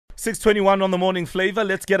6:21 on the Morning Flavor.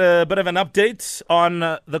 Let's get a bit of an update on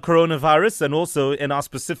the coronavirus and also in our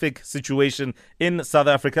specific situation in South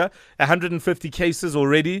Africa. 150 cases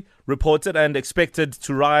already reported and expected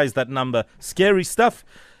to rise, that number. Scary stuff.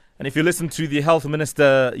 And if you listen to the health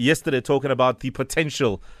minister yesterday talking about the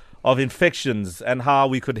potential of infections and how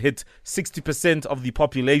we could hit 60% of the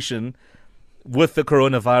population with the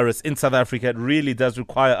coronavirus in South Africa, it really does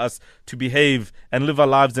require us to behave and live our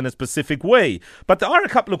lives in a specific way. But there are a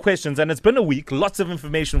couple of questions, and it's been a week, lots of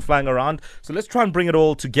information flying around. So let's try and bring it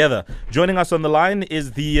all together. Joining us on the line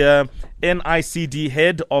is the NICD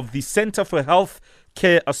head of the Center for Health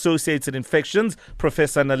Care Associated Infections,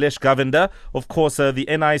 Professor Nelesh Govender. Of course, the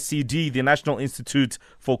NICD, the National Institute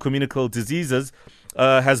for Communicable Diseases,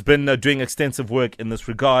 has been doing extensive work in this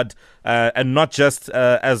regard, and not just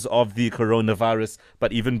as of the coronavirus,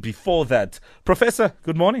 but even before that. Professor,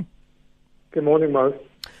 good morning. Good morning, Mo.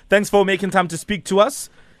 Thanks for making time to speak to us.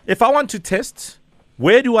 If I want to test,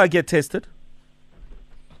 where do I get tested?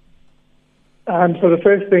 So the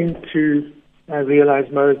first thing to realize,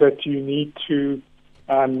 Mo, is that you need to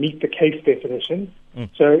meet the case definition.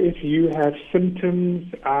 So if you have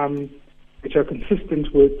symptoms which are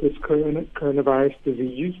consistent with this coronavirus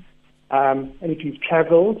disease, and if you've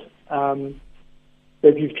traveled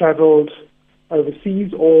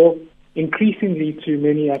overseas or increasingly to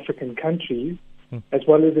many African countries, as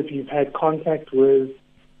well as if you've had contact with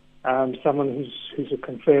someone who's a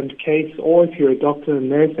confirmed case, or if you're a doctor and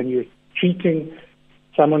nurse and you're treating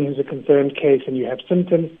someone who's a confirmed case and you have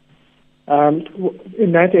symptoms,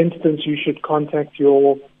 in that instance you should contact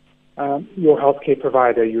your healthcare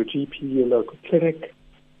provider, your GP, your local clinic,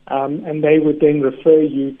 and they would then refer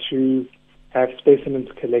you to have specimens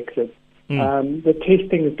collected. The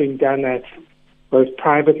testing is being done at both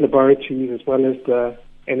private laboratories as well as the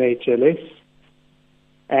NHLS,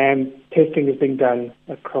 and testing is being done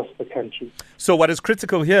across the country. So what is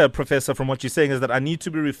critical here, Professor, from what you're saying, is that I need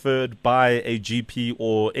to be referred by a GP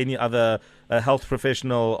or any other health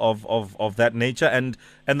professional of that nature, and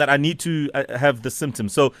that I need to have the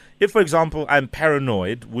symptoms. So if, for example, I'm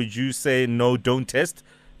paranoid, would you say, no, don't test?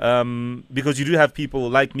 Because you do have people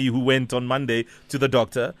like me who went on Monday to the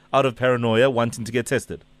doctor out of paranoia wanting to get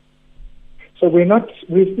tested. So we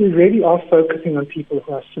really are focusing on people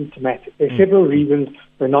who are symptomatic. There are several reasons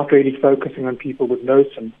we're not really focusing on people with no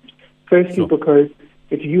symptoms. Firstly, because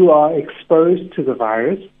if you are exposed to the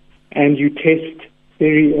virus and you test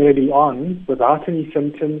very early on without any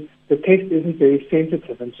symptoms, the test isn't very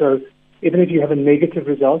sensitive, and so even if you have a negative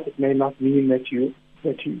result, it may not mean that you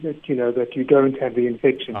don't have the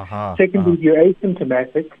infection. Secondly, if you're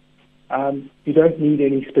asymptomatic, you don't need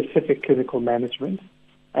any specific clinical management.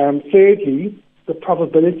 Thirdly, the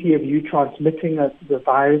probability of you transmitting the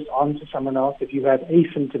virus onto someone else if you have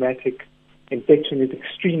asymptomatic infection is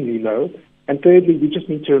extremely low. And thirdly, we just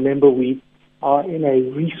need to remember we are in a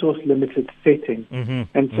resource-limited setting.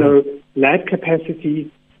 And so lab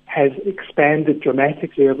capacity has expanded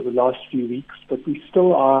dramatically over the last few weeks, but we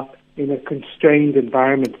still are in a constrained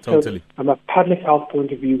environment. Totally. So from a public health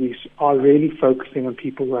point of view, we are really focusing on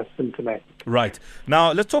people who are symptomatic. Right.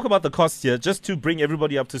 Now, let's talk about the costs here. Just to bring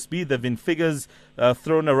everybody up to speed, there have been figures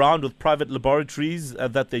thrown around with private laboratories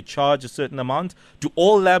that they charge a certain amount. Do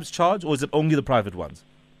all labs charge, or is it only the private ones?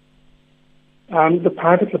 The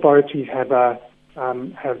private laboratories have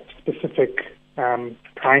specific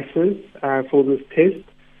prices for this test.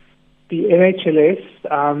 The NHLS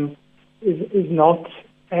is not,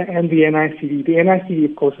 and the NICD. The NICD,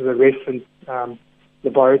 of course, is a reference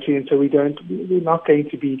laboratory, and so we're not going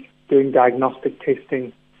to be doing diagnostic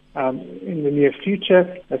testing in the near future.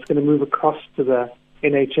 That's going to move across to the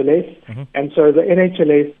NHLS, and so the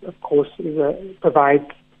NHLS, of course, provides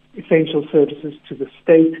essential services to the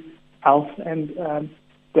state health, and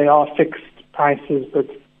they are fixed prices, but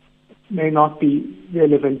may not be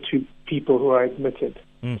relevant to people who are admitted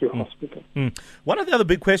to hospital. One of the other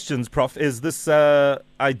big questions, Prof, is this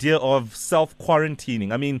idea of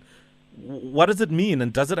self-quarantining. I mean, what does it mean,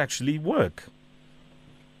 and does it actually work?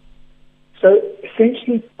 So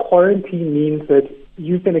essentially, quarantine means that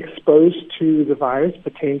you've been exposed to the virus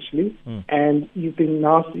potentially, and you've been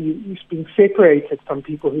separated from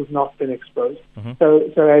people who've not been exposed, so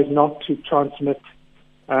as not to transmit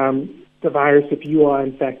the virus if you are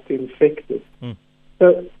in fact infected.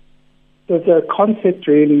 So the concept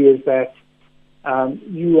really is that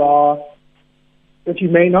you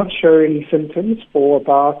may not show any symptoms for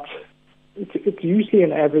about, it's usually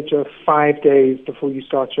an average of 5 days before you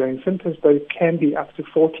start showing symptoms, but it can be up to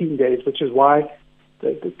 14 days, which is why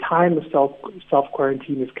the time of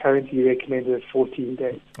self-quarantine is currently recommended at 14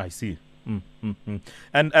 days. I see.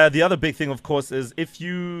 And the other big thing, of course, is if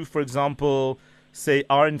you, for example, say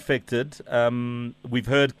are infected, we've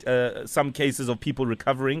heard some cases of people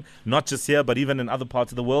recovering, not just here, but even in other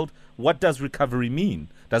parts of the world. What does recovery mean?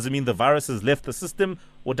 Does it mean the virus has left the system,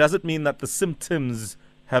 or does it mean that the symptoms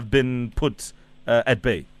have been put at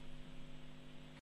bay?